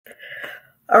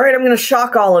All right, I'm going to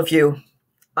shock all of you.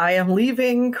 I am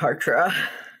leaving Kartra.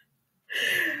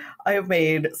 I have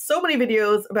made so many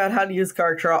videos about how to use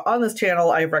Kartra on this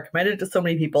channel. I have recommended it to so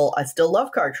many people. I still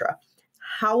love Kartra.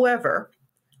 However,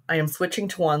 I am switching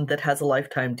to one that has a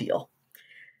lifetime deal.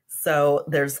 So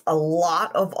there's a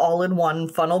lot of all-in-one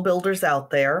funnel builders out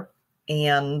there,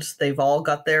 and they've all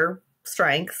got their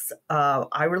strengths.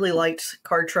 I really liked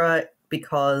Kartra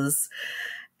because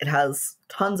it has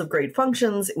tons of great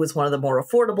functions. It was one of the more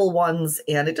affordable ones,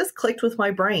 and it just clicked with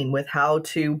my brain with how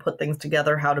to put things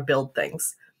together, how to build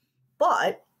things.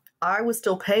 But I was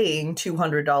still paying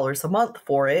 $200 a month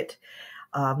for it.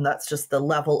 That's just the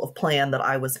level of plan that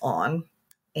I was on.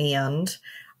 And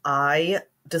I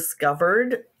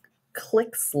discovered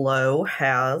Clixlo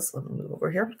has, let me move over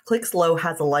here. Clixlo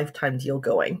has a lifetime deal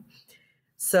going.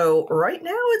 So right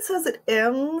now it says it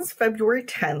ends February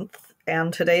 10th,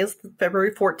 and today is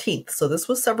February 14th. So this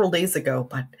was several days ago,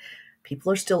 but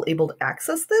people are still able to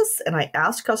access this. And I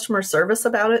asked customer service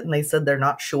about it, and they said they're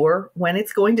not sure when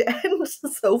it's going to end.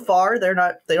 So far, they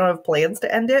don't have plans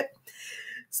to end it.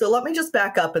 So let me just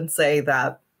back up and say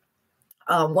that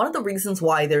one of the reasons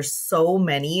why there's so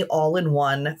many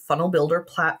all-in-one funnel builder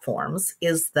platforms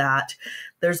is that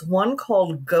there's one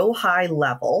called Go High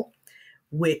Level,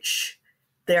 which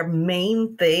their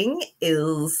main thing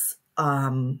is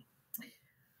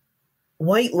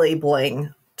white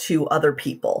labeling to other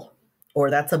people, or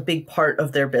that's a big part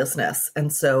of their business.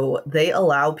 And so they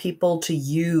allow people to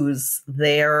use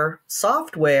their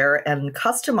software and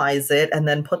customize it and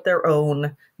then put their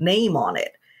own name on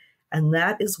it. And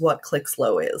that is what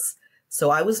Clixlo is. So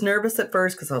I was nervous at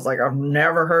first because I was like, I've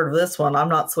never heard of this one. I'm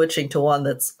not switching to one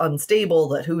that's unstable,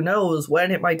 that who knows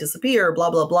when it might disappear, blah,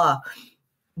 blah, blah.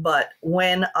 But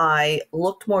when I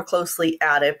looked more closely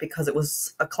at it, because it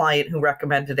was a client who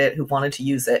recommended it, who wanted to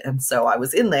use it, and so I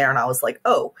was in there and I was like,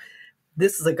 oh,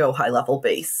 this is a Go High Level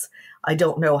base. I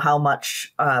don't know how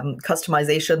much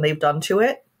customization they've done to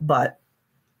it, but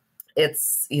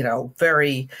it's,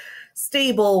 very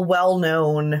stable,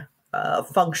 well-known,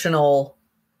 functional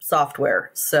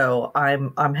software. So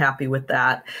I'm happy with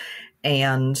that,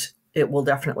 and it will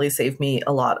definitely save me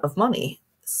a lot of money.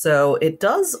 So it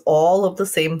does all of the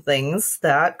same things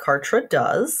that Kartra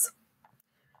does,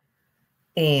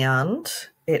 and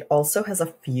it also has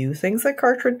a few things that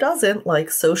Kartra doesn't, like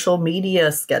social media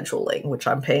scheduling, which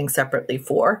I'm paying separately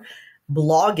for,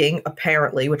 blogging,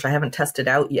 apparently, which I haven't tested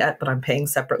out yet, but I'm paying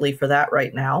separately for that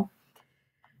right now.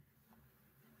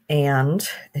 And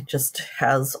it just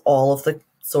has all of the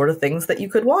sort of things that you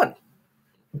could want.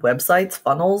 Websites,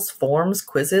 funnels, forms,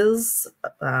 quizzes.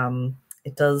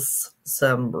 It does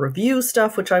some review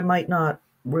stuff, which I might not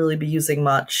really be using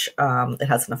much. It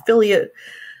has an affiliate.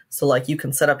 So like you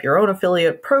can set up your own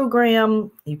affiliate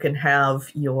program. You can have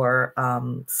your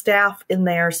staff in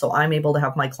there. So I'm able to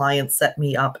have my clients set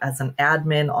me up as an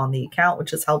admin on the account,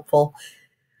 which is helpful.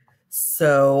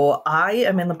 So I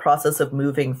am in the process of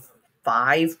moving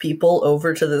 5 people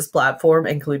over to this platform,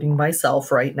 including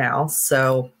myself right now.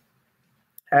 So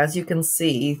as you can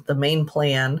see, the main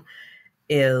plan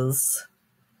is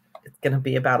it's going to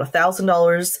be about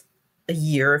 $1,000 a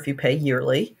year if you pay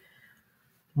yearly,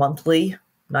 monthly,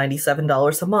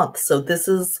 $97 a month. So this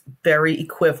is very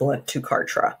equivalent to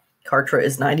Kartra. Kartra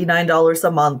is $99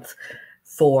 a month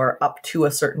for up to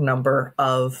a certain number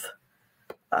of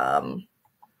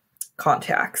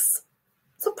contacts.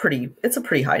 It's a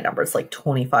pretty high number. It's like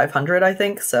 2,500, I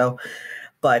think. So,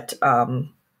 but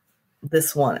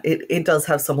this one, it does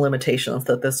have some limitations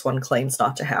that this one claims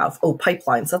not to have. Oh,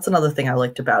 pipelines. That's another thing I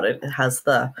liked about it. It has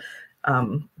the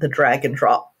drag and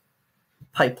drop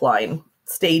pipeline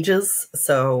stages,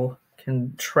 so you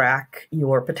can track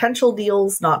your potential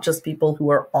deals, not just people who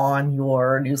are on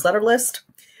your newsletter list.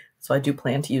 So I do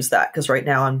plan to use that because right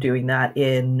now I'm doing that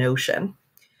in Notion.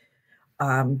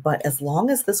 But as long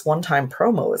as this one-time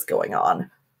promo is going on,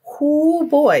 oh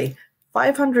boy,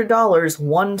 $500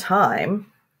 one time,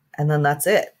 and then that's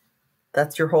it.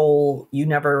 That's your whole, you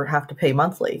never have to pay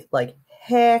monthly. Like,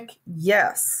 heck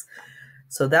yes.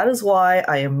 So that is why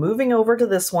I am moving over to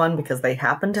this one, because they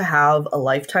happen to have a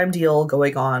lifetime deal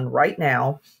going on right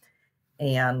now,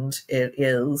 and it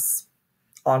is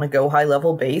on a Go High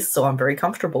Level base, so I'm very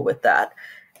comfortable with that.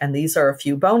 And these are a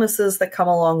few bonuses that come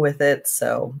along with it.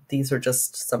 So these are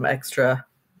just some extra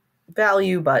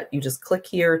value, but you just click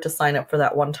here to sign up for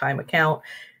that one-time account.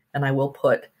 And I will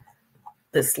put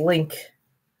this link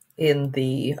in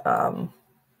the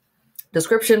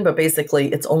description, but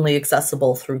basically it's only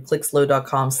accessible through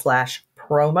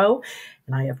clixlo.com/promo.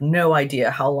 And I have no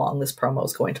idea how long this promo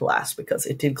is going to last, because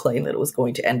it did claim that it was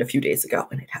going to end a few days ago,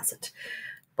 and it hasn't.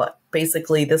 But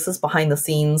basically, this is behind the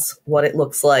scenes, what it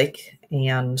looks like,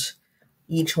 and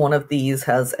each one of these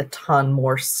has a ton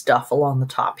more stuff along the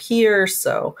top here,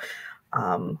 so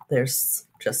there's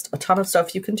just a ton of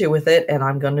stuff you can do with it, and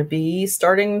I'm going to be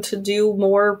starting to do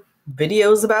more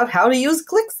videos about how to use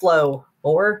Clixlo,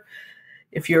 or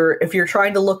if you're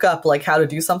trying to look up like how to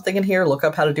do something in here, look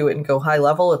up how to do it and Go High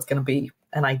Level. It's going to be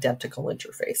an identical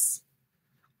interface.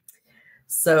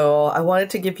 So I wanted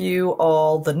to give you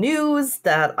all the news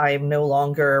that I'm no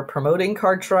longer promoting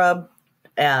Kartra,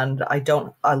 and I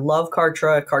love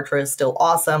Kartra. Kartra is still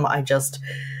awesome. I just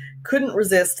couldn't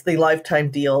resist the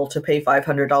lifetime deal to pay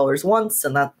 $500 once,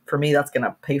 and that, for me, that's going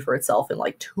to pay for itself in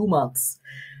like 2 months.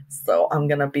 So I'm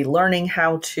going to be learning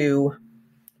how to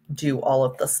do all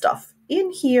of the stuff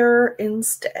in here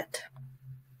instead.